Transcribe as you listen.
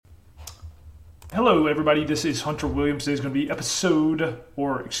Hello everybody, this is Hunter Williams. Today's going to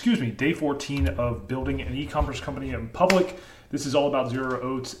be day 14 of building an e-commerce company in public. This is all about Zero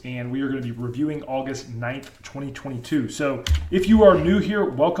Oats, and we are going to be reviewing August 9th, 2022. So if you are new here,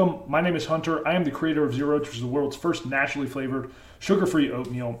 welcome. My name is Hunter. I am the creator of Zero Oats, which is the world's first naturally flavored, sugar-free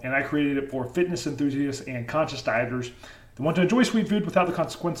oatmeal, and I created it for fitness enthusiasts and conscious dieters that want to enjoy sweet food without the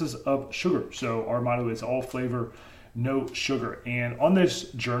consequences of sugar. So our motto is all flavor, no sugar. And on this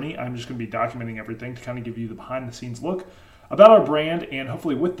journey, I'm just going to be documenting everything to kind of give you the behind the scenes look about our brand. And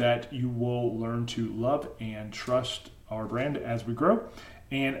hopefully with that, you will learn to love and trust our brand as we grow.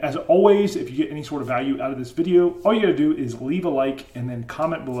 And as always, if you get any sort of value out of this video, all you got to do is leave a like and then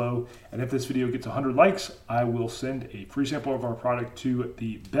comment below. And if this video gets 100 likes, I will send a free sample of our product to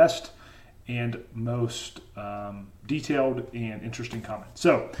the best and most detailed and interesting comment.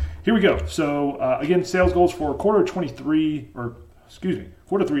 So here we go. So again, sales goals for quarter 3 of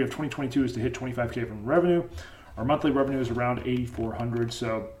 2022 is to hit 25K from revenue. Our monthly revenue is around 8,400.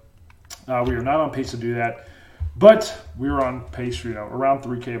 So we are not on pace to do that, but we're on pace, around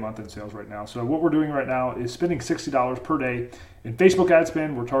 3K a month in sales right now. So what we're doing right now is spending $60 per day in Facebook ad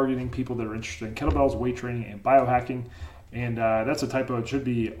spend. We're targeting people that are interested in kettlebells, weight training, and biohacking. And that's a typo. It should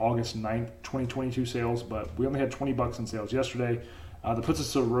be August 9th, 2022 sales, but we only had $20 in sales yesterday. That puts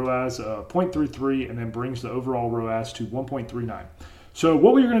us to ROAS 0.33 and then brings the overall ROAS to 1.39. So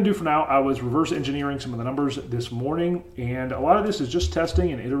what we're going to do for now, I was reverse engineering some of the numbers this morning, and a lot of this is just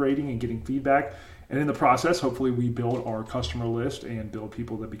testing and iterating and getting feedback. And in the process, hopefully we build our customer list and build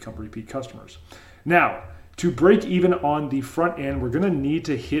people that become repeat customers. Now, to break even on the front end, we're going to need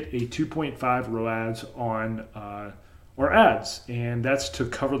to hit a 2.5 ROAS on or ads, and that's to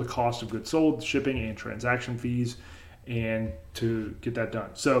cover the cost of goods sold, shipping, and transaction fees, and to get that done.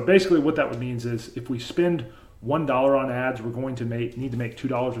 So basically what that would means is if we spend $1 on ads, we're going to need to make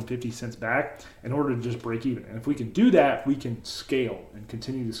 $2.50 back in order to just break even. And if we can do that, we can scale and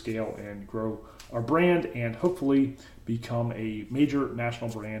continue to scale and grow our brand and hopefully become a major national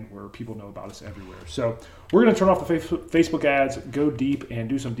brand where people know about us everywhere. So we're going to turn off the Facebook ads, go deep, and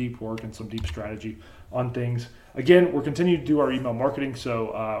do some deep work and some deep strategy on things. Again, we're continuing to do our email marketing,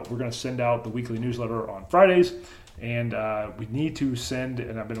 so we're going to send out the weekly newsletter on Fridays, and we need to send,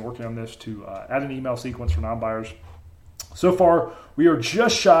 and I've been working on this, to add an email sequence for non-buyers. So far, we are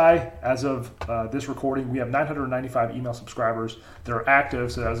just shy, as of this recording, we have 995 email subscribers that are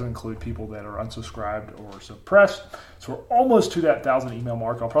active, so that doesn't include people that are unsubscribed or suppressed. So we're almost to that 1,000 email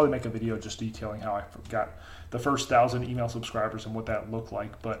mark. I'll probably make a video just detailing how I got the first 1,000 email subscribers and what that looked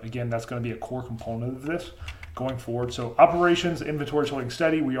like. But again, that's going to be a core component of this going forward. So operations, inventory is holding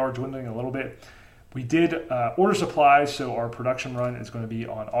steady. We are dwindling a little bit. We did order supplies, so our production run is going to be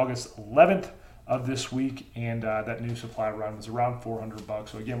on August 11th of this week, and that new supply run was around $400.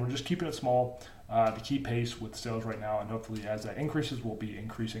 So again, we're just keeping it small to keep pace with sales right now, and hopefully as that increases, we'll be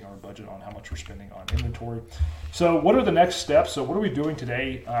increasing our budget on how much we're spending on inventory. So what are the next steps? So what are we doing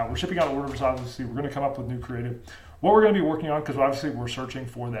today? We're shipping out orders, obviously. We're going to come up with new creative. What we're going to be working on, because obviously we're searching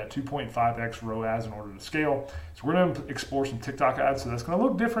for that 2.5x ROAS in order to scale. So we're going to explore some TikTok ads. So that's going to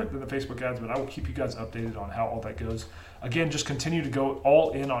look different than the Facebook ads, but I will keep you guys updated on how all that goes. Again, just continue to go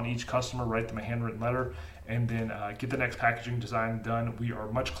all in on each customer, write them a handwritten letter, and then get the next packaging design done. We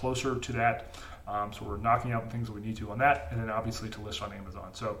are much closer to that. So we're knocking out the things that we need to on that, and then obviously to list on Amazon.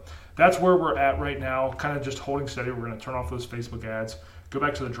 So that's where we're at right now, kind of just holding steady. We're going to turn off those Facebook ads, go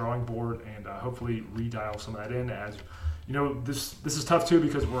back to the drawing board, and hopefully redial some of that in. As you know, this is tough too,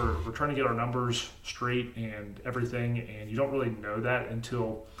 because we're trying to get our numbers straight and everything, and you don't really know that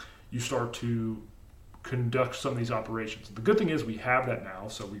until you start to conduct some of these operations. The good thing is we have that now,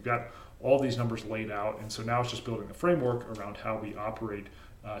 so we've got all these numbers laid out, and so now it's just building a framework around how we operate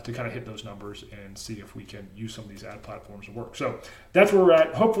to kind of hit those numbers and see if we can use some of these ad platforms to work. So that's where we're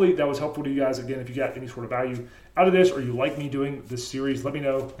at. Hopefully that was helpful to you guys. Again, if you got any sort of value out of this, or you like me doing this series, let me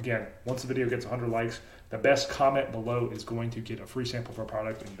know. Again, once the video gets 100 likes, the best comment below is going to get a free sample of our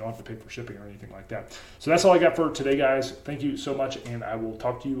product, and you don't have to pay for shipping or anything like that. So that's all I got for today, guys. Thank you so much, and I will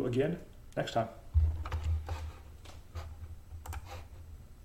talk to you again next time.